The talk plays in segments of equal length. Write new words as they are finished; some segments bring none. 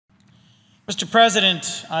Mr.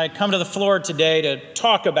 President, I come to the floor today to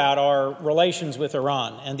talk about our relations with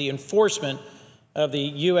Iran and the enforcement of the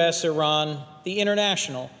U.S.-Iran, the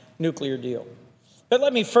international nuclear deal. But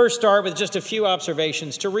let me first start with just a few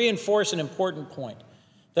observations to reinforce an important point,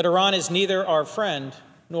 that Iran is neither our friend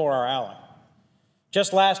nor our ally.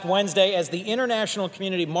 Just last Wednesday, as the international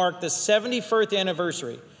community marked the 71st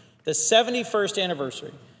anniversary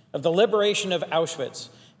of the liberation of Auschwitz,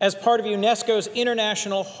 as part of UNESCO's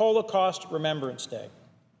International Holocaust Remembrance Day.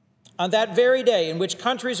 On that very day in which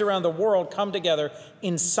countries around the world come together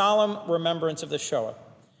in solemn remembrance of the Shoah,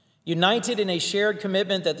 united in a shared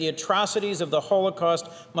commitment that the atrocities of the Holocaust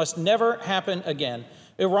must never happen again,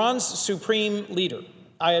 Iran's supreme leader,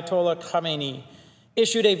 Ayatollah Khamenei,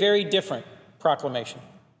 issued a very different proclamation.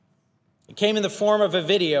 It came in the form of a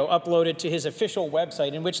video uploaded to his official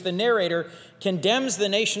website in which the narrator condemns the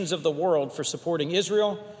nations of the world for supporting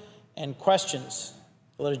Israel and questions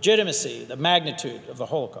the legitimacy, the magnitude of the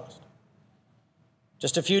Holocaust.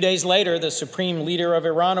 Just a few days later, the supreme leader of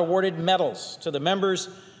Iran awarded medals to the members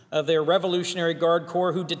of their Revolutionary Guard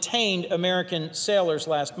Corps who detained American sailors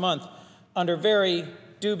last month under very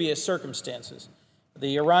dubious circumstances.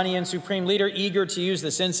 The Iranian supreme leader, eager to use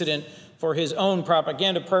this incident for his own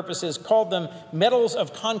propaganda purposes, called them medals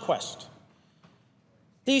of conquest.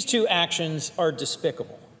 These two actions are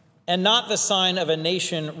despicable and not the sign of a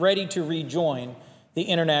nation ready to rejoin the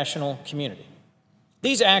international community.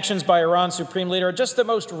 These actions by Iran's supreme leader are just the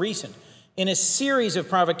most recent in a series of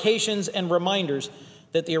provocations and reminders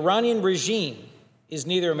that the Iranian regime is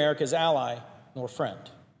neither America's ally nor friend.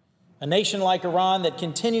 A nation like Iran that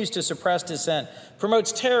continues to suppress dissent,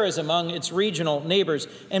 promotes terrorism among its regional neighbors,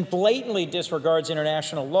 and blatantly disregards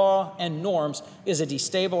international law and norms is a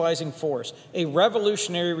destabilizing force, a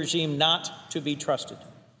revolutionary regime not to be trusted.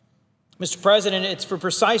 Mr. President, it's for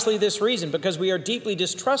precisely this reason, because we are deeply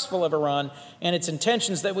distrustful of Iran and its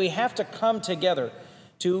intentions, that we have to come together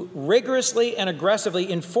to rigorously and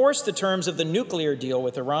aggressively enforce the terms of the nuclear deal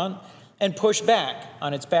with Iran and push back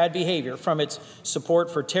on its bad behavior, from its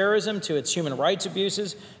support for terrorism to its human rights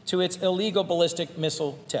abuses to its illegal ballistic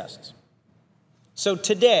missile tests. So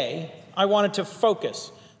today, I wanted to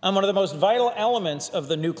focus on one of the most vital elements of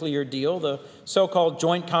the nuclear deal, the so-called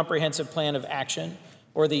Joint Comprehensive Plan of Action,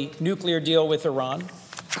 or the nuclear deal with Iran,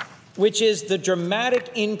 which is the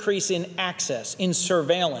dramatic increase in access, in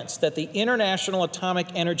surveillance, that the International Atomic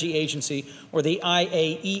Energy Agency, or the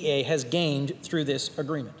IAEA, has gained through this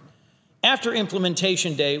agreement. After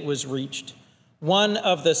implementation date was reached, one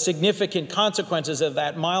of the significant consequences of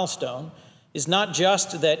that milestone is not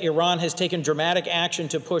just that Iran has taken dramatic action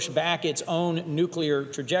to push back its own nuclear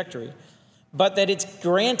trajectory, but that it's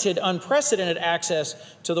granted unprecedented access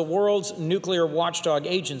to the world's nuclear watchdog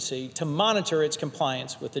agency to monitor its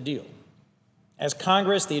compliance with the deal. As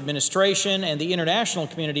Congress, the administration, and the international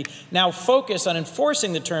community now focus on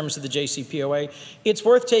enforcing the terms of the JCPOA, it's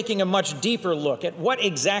worth taking a much deeper look at what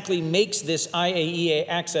exactly makes this IAEA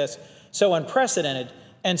access so unprecedented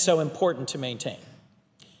and so important to maintain.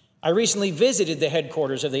 I recently visited the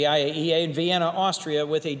headquarters of the IAEA in Vienna, Austria,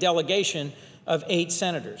 with a delegation of 8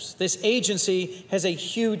 senators. This agency has a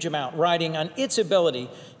huge amount riding on its ability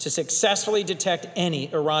to successfully detect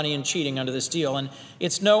any Iranian cheating under this deal, and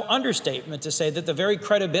it's no understatement to say that the very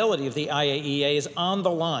credibility of the IAEA is on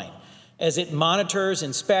the line as it monitors,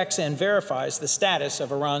 inspects, and verifies the status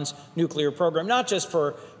of Iran's nuclear program, not just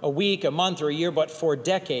for a week, a month, or a year, but for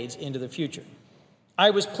decades into the future.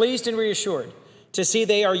 I was pleased and reassured to see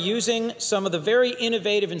they are using some of the very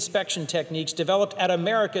innovative inspection techniques developed at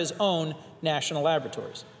America's own national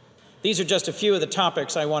laboratories. These are just a few of the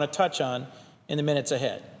topics I want to touch on in the minutes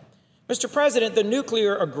ahead. Mr. President, the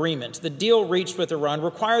nuclear agreement, the deal reached with Iran,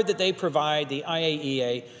 required that they provide the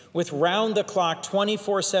IAEA with round-the-clock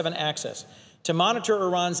 24/7 access to monitor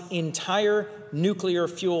Iran's entire nuclear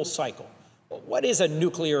fuel cycle. What is a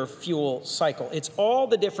nuclear fuel cycle? It's all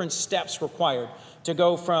the different steps required to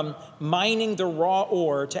go from mining the raw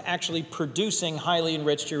ore to actually producing highly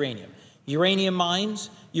enriched uranium. Uranium mines,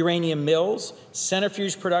 uranium mills,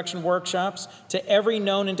 centrifuge production workshops, to every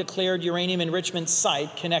known and declared uranium enrichment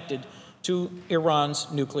site connected to Iran's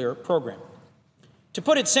nuclear program. To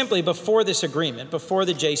put it simply, before this agreement, before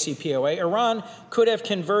the JCPOA, Iran could have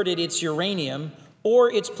converted its uranium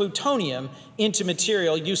or its plutonium into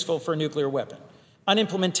material useful for a nuclear weapon. On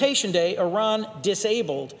implementation day, Iran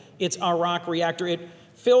disabled its Arak reactor. It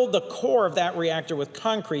filled the core of that reactor with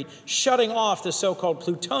concrete, shutting off the so-called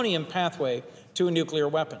plutonium pathway to a nuclear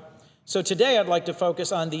weapon. So today I'd like to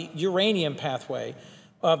focus on the uranium pathway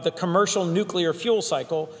of the commercial nuclear fuel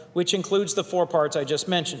cycle, which includes the 4 parts I just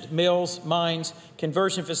mentioned: mills, mines,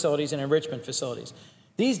 conversion facilities, and enrichment facilities.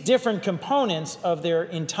 These different components of their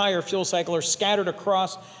entire fuel cycle are scattered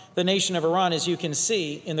across the nation of Iran, as you can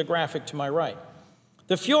see in the graphic to my right.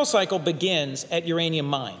 The fuel cycle begins at uranium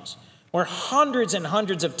mines, where hundreds and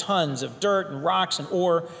hundreds of tons of dirt and rocks and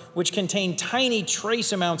ore, which contain tiny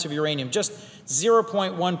trace amounts of uranium, just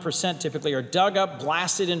 0.1% typically, are dug up,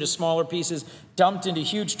 blasted into smaller pieces, dumped into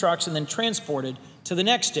huge trucks, and then transported to the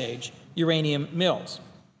next stage, uranium mills.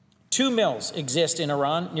 2 mills exist in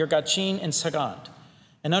Iran, near Gachin and Sagand.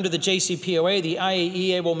 And under the JCPOA, the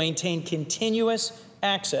IAEA will maintain continuous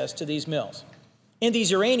access to these mills. In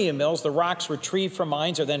these uranium mills, the rocks retrieved from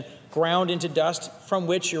mines are then ground into dust from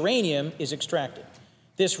which uranium is extracted.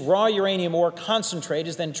 This raw uranium ore concentrate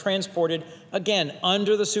is then transported, again,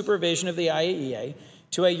 under the supervision of the IAEA,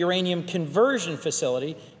 to a uranium conversion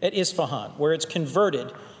facility at Isfahan, where it's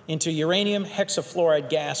converted into uranium hexafluoride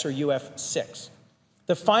gas, or UF6.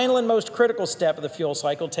 The final and most critical step of the fuel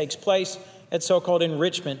cycle takes place at so-called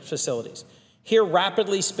enrichment facilities. Here,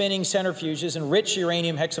 rapidly spinning centrifuges enrich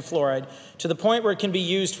uranium hexafluoride to the point where it can be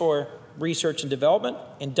used for research and development,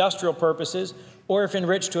 industrial purposes, or if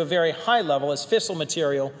enriched to a very high level as fissile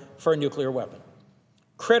material for a nuclear weapon.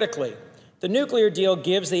 Critically, the nuclear deal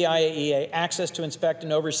gives the IAEA access to inspect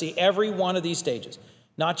and oversee every one of these stages,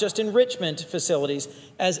 not just enrichment facilities,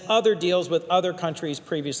 as other deals with other countries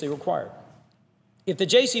previously required. If the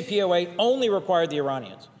JCPOA only required the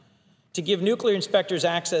Iranians to give nuclear inspectors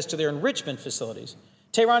access to their enrichment facilities,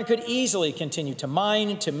 Tehran could easily continue to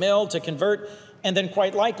mine, to mill, to convert, and then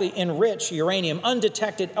quite likely enrich uranium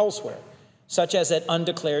undetected elsewhere, such as at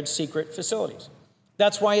undeclared secret facilities.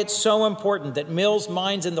 That's why it's so important that mills,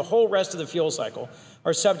 mines, and the whole rest of the fuel cycle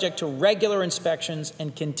are subject to regular inspections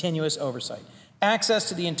and continuous oversight. Access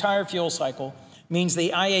to the entire fuel cycle means the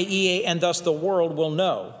IAEA and thus the world will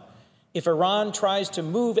know if Iran tries to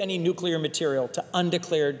move any nuclear material to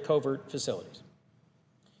undeclared covert facilities.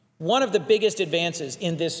 One of the biggest advances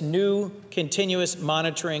in this new continuous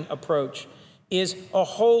monitoring approach is a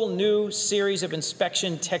whole new series of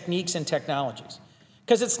inspection techniques and technologies.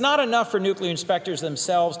 Because it's not enough for nuclear inspectors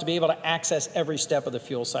themselves to be able to access every step of the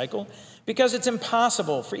fuel cycle, because it's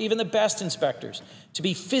impossible for even the best inspectors to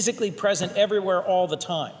be physically present everywhere all the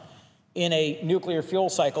time in a nuclear fuel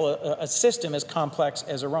cycle, a system as complex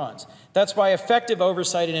as Iran's. That's why effective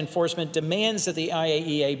oversight and enforcement demands that the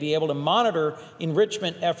IAEA be able to monitor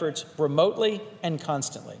enrichment efforts remotely and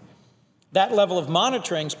constantly. That level of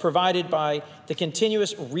monitoring is provided by the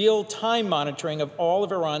continuous real-time monitoring of all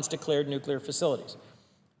of Iran's declared nuclear facilities.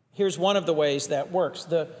 Here's one of the ways that works.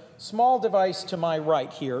 The small device to my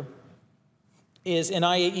right here is an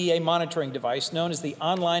IAEA monitoring device known as the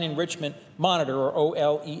Online Enrichment Monitor, or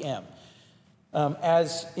OLEM,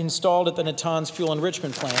 as installed at the Natanz fuel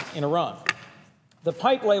enrichment plant in Iran. The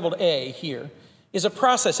pipe labeled A here is a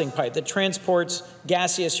processing pipe that transports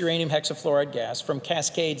gaseous uranium hexafluoride gas from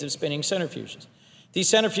cascades of spinning centrifuges. These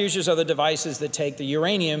centrifuges are the devices that take the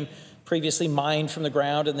uranium previously mined from the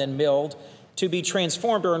ground and then milled to be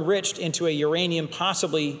transformed or enriched into a uranium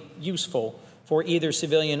possibly useful for either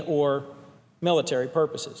civilian or military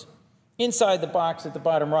purposes. Inside the box at the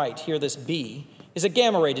bottom right, here this B, is a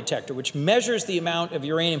gamma ray detector which measures the amount of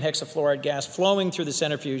uranium hexafluoride gas flowing through the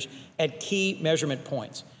centrifuge at key measurement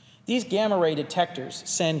points. These gamma ray detectors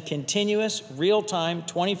send continuous, real-time,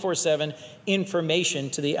 24/7 information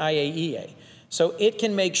to the IAEA, so it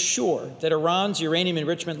can make sure that Iran's uranium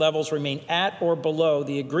enrichment levels remain at or below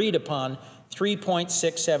the agreed-upon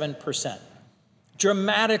 3.67%,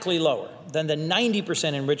 dramatically lower than the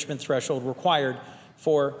 90% enrichment threshold required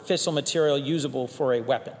for fissile material usable for a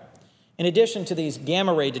weapon. In addition to these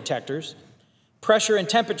gamma ray detectors, pressure and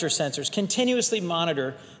temperature sensors continuously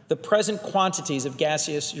monitor the present quantities of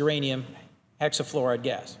gaseous uranium hexafluoride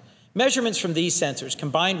gas. Measurements from these sensors,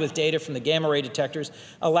 combined with data from the gamma ray detectors,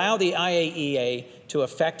 allow the IAEA to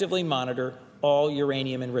effectively monitor all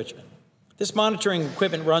uranium enrichment. This monitoring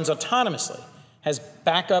equipment runs autonomously, has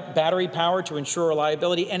backup battery power to ensure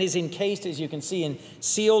reliability, and is encased, as you can see, in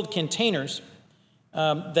sealed containers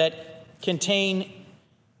that contain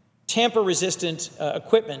tamper-resistant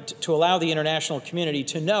equipment to allow the international community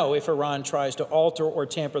to know if Iran tries to alter or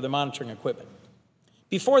tamper the monitoring equipment.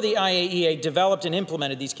 Before the IAEA developed and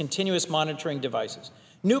implemented these continuous monitoring devices,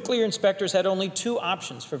 nuclear inspectors had only 2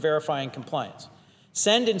 options for verifying compliance: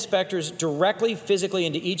 send inspectors directly physically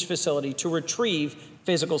into each facility to retrieve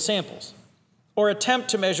physical samples, or attempt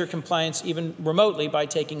to measure compliance even remotely by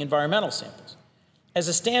taking environmental samples. As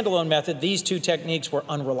a standalone method, these 2 techniques were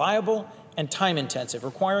unreliable and time-intensive,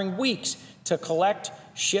 requiring weeks to collect,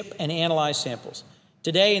 ship, and analyze samples.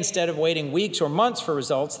 Today, instead of waiting weeks or months for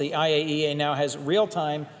results, the IAEA now has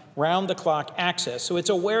real-time, round-the-clock access, so it's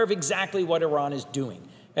aware of exactly what Iran is doing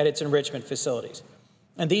at its enrichment facilities.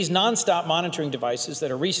 And these nonstop monitoring devices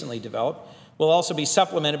that are recently developed will also be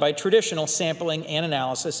supplemented by traditional sampling and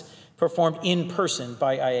analysis performed in person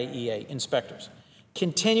by IAEA inspectors.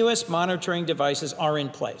 Continuous monitoring devices are in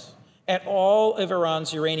place at all of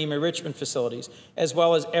Iran's uranium enrichment facilities, as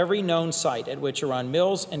well as every known site at which Iran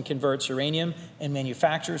mills and converts uranium and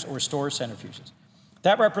manufactures or stores centrifuges.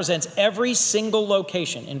 That represents every single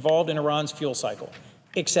location involved in Iran's fuel cycle,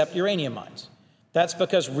 except uranium mines. That's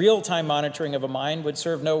because real-time monitoring of a mine would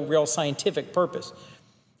serve no real scientific purpose.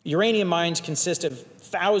 Uranium mines consist of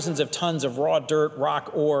thousands of tons of raw dirt,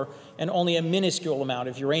 rock, ore, and only a minuscule amount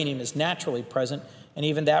of uranium is naturally present, and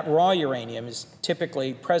even that raw uranium is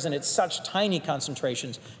typically present at such tiny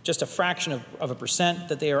concentrations, just a fraction of a percent,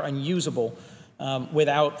 that they are unusable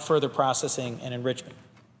without further processing and enrichment.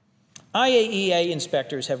 IAEA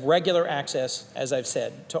inspectors have regular access, as I've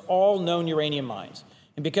said, to all known uranium mines.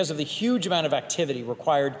 And because of the huge amount of activity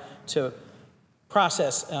required to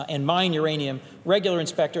process and mine uranium, regular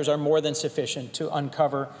inspectors are more than sufficient to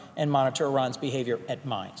uncover and monitor Iran's behavior at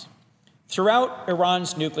mines. Throughout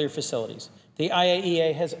Iran's nuclear facilities, the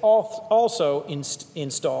IAEA has also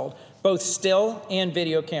installed both still and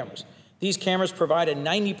video cameras. These cameras provide a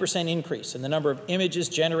 90% increase in the number of images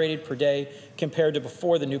generated per day compared to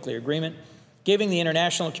before the nuclear agreement, giving the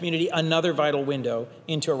international community another vital window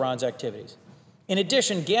into Iran's activities. In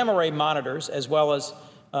addition, gamma ray monitors, as well as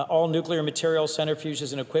all nuclear materials,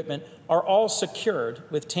 centrifuges, and equipment, are all secured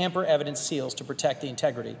with tamper evidence seals to protect the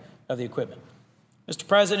integrity of the equipment. Mr.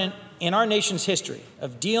 President, in our nation's history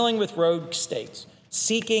of dealing with rogue states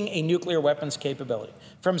seeking a nuclear weapons capability,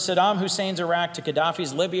 from Saddam Hussein's Iraq to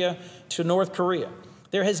Gaddafi's Libya to North Korea,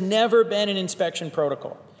 there has never been an inspection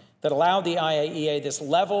protocol that allowed the IAEA this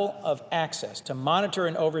level of access to monitor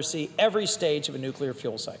and oversee every stage of a nuclear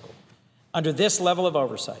fuel cycle. Under this level of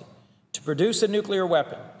oversight, to produce a nuclear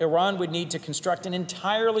weapon, Iran would need to construct an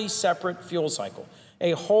entirely separate fuel cycle,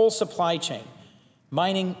 a whole supply chain,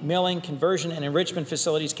 mining, milling, conversion, and enrichment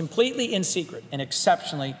facilities completely in secret, an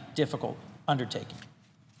exceptionally difficult undertaking.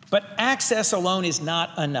 But access alone is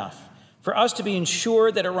not enough. For us to be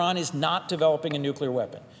ensured that Iran is not developing a nuclear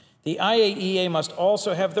weapon, the IAEA must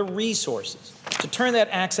also have the resources to turn that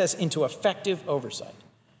access into effective oversight.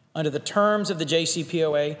 Under the terms of the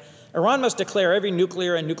JCPOA, Iran must declare every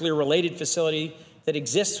nuclear and nuclear-related facility that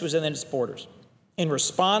exists within its borders. In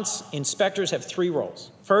response, inspectors have three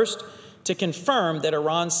roles. First, to confirm that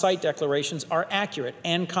Iran's site declarations are accurate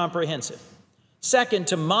and comprehensive. Second,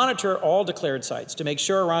 to monitor all declared sites to make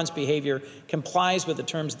sure Iran's behavior complies with the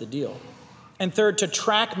terms of the deal. And third, to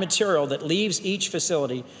track material that leaves each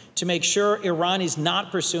facility to make sure Iran is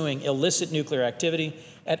not pursuing illicit nuclear activity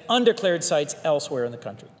at undeclared sites elsewhere in the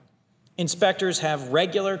country. Inspectors have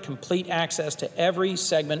regular, complete access to every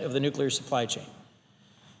segment of the nuclear supply chain.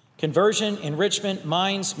 Conversion, enrichment,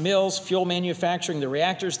 mines, mills, fuel manufacturing, the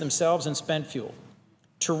reactors themselves, and spent fuel.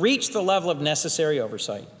 To reach the level of necessary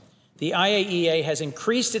oversight, the IAEA has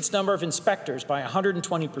increased its number of inspectors by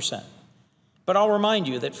 120%. But I'll remind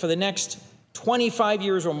you that for the next 25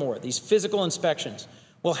 years or more, these physical inspections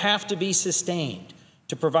will have to be sustained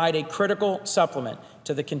to provide a critical supplement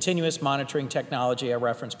to the continuous monitoring technology I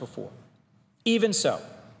referenced before. Even so,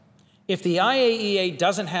 if the IAEA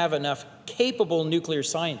doesn't have enough capable nuclear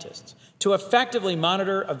scientists to effectively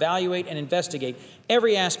monitor, evaluate, and investigate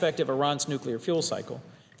every aspect of Iran's nuclear fuel cycle,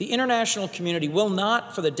 the international community will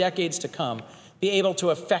not, for the decades to come, be able to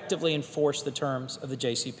effectively enforce the terms of the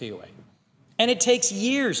JCPOA. And it takes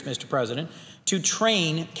years, Mr. President, to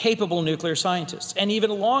train capable nuclear scientists, and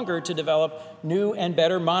even longer to develop new and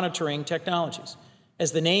better monitoring technologies.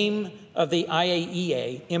 As the name of the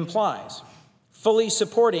IAEA implies, fully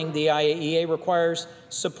supporting the IAEA requires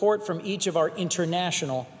support from each of our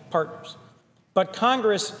international partners. But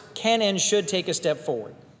Congress can and should take a step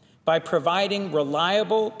forward by providing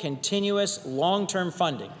reliable, continuous, long-term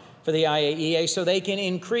funding for the IAEA so they can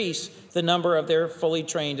increase the number of their fully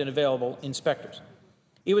trained and available inspectors.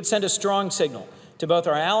 It would send a strong signal to both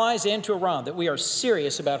our allies and to Iran that we are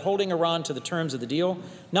serious about holding Iran to the terms of the deal,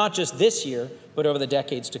 not just this year, but over the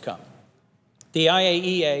decades to come. The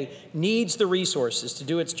IAEA needs the resources to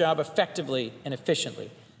do its job effectively and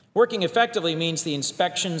efficiently. Working effectively means the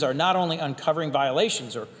inspections are not only uncovering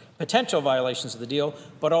violations or potential violations of the deal,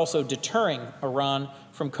 but also deterring Iran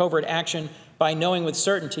from covert action by knowing with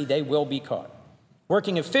certainty they will be caught.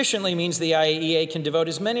 Working efficiently means the IAEA can devote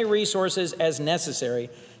as many resources as necessary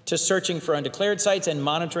to searching for undeclared sites and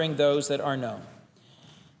monitoring those that are known.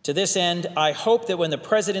 To this end, I hope that when the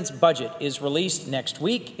President's budget is released next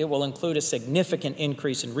week, it will include a significant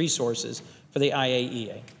increase in resources for the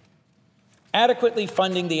IAEA. Adequately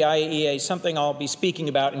funding the IAEA is something I'll be speaking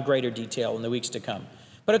about in greater detail in the weeks to come.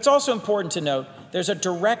 But it's also important to note there's a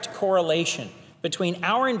direct correlation between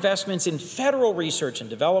our investments in federal research and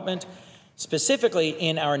development, specifically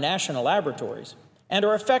in our national laboratories, and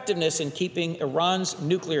our effectiveness in keeping Iran's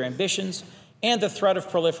nuclear ambitions and the threat of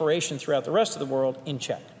proliferation throughout the rest of the world in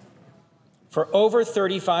check. For over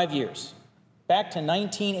 35 years, back to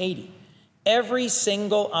 1980, every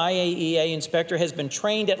single IAEA inspector has been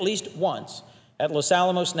trained at least once at Los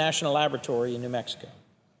Alamos National Laboratory in New Mexico.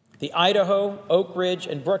 The Idaho, Oak Ridge,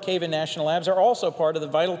 and Brookhaven National Labs are also part of the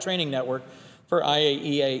vital training network for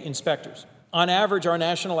IAEA inspectors. On average, our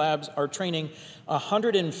national labs are training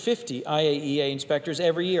 150 IAEA inspectors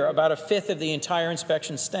every year, about a fifth of the entire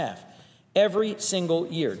inspection staff, every single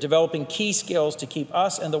year, developing key skills to keep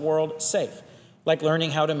us and the world safe, like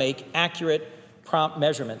learning how to make accurate, prompt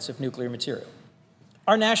measurements of nuclear material.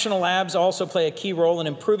 Our national labs also play a key role in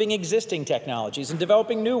improving existing technologies and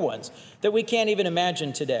developing new ones that we can't even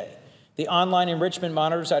imagine today. The online enrichment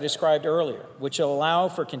monitors I described earlier, which will allow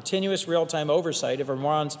for continuous real-time oversight of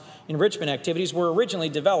Iran's enrichment activities, were originally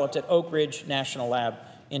developed at Oak Ridge National Lab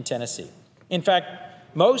in Tennessee. In fact,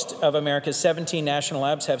 most of America's 17 national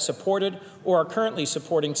labs have supported or are currently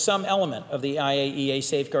supporting some element of the IAEA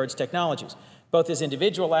safeguards technologies, both as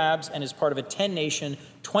individual labs and as part of a 10-nation,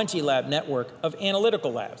 20-lab network of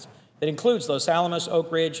analytical labs that includes Los Alamos,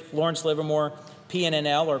 Oak Ridge, Lawrence Livermore,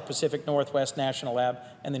 PNNL, or Pacific Northwest National Lab,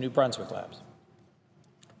 and the New Brunswick labs.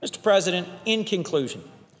 Mr. President, in conclusion,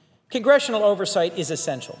 congressional oversight is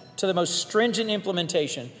essential to the most stringent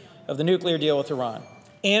implementation of the nuclear deal with Iran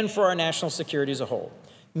and for our national security as a whole.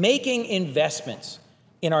 Making investments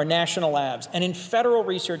in our national labs and in federal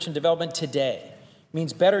research and development today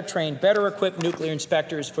means better trained, better equipped nuclear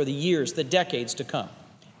inspectors for the years, the decades to come.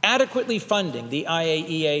 Adequately funding the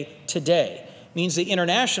IAEA today means the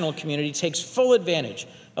international community takes full advantage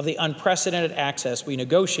of the unprecedented access we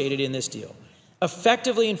negotiated in this deal.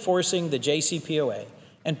 Effectively enforcing the JCPOA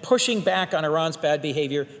and pushing back on Iran's bad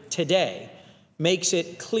behavior today makes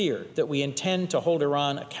it clear that we intend to hold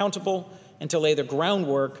Iran accountable and to lay the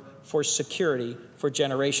groundwork for security for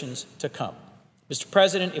generations to come. Mr.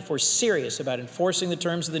 President, if we're serious about enforcing the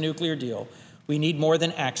terms of the nuclear deal, we need more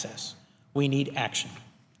than access. We need action.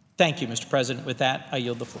 Thank you, Mr. President. With that, I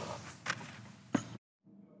yield the floor.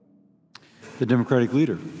 The Democratic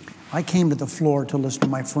leader. I came to the floor to listen to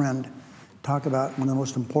my friend talk about one of the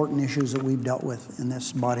most important issues that we've dealt with in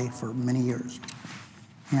this body for many years.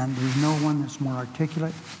 And there's no one that's more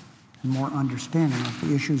articulate and more understanding of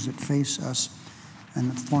the issues that face us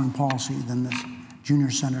and foreign policy than this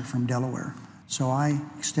junior senator from Delaware. So I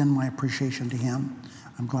extend my appreciation to him.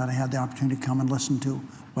 I'm glad I had the opportunity to come and listen to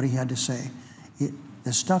what he had to say.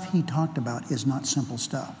 The stuff he talked about is not simple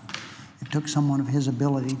stuff. It took someone of his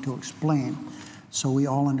ability to explain so we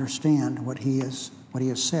all understand what he has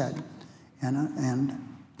said and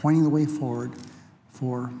pointing the way forward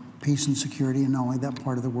for peace and security in not only that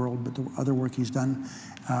part of the world, but the other work he's done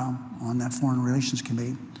on that Foreign Relations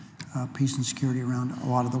Committee, peace and security around a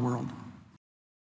lot of the world.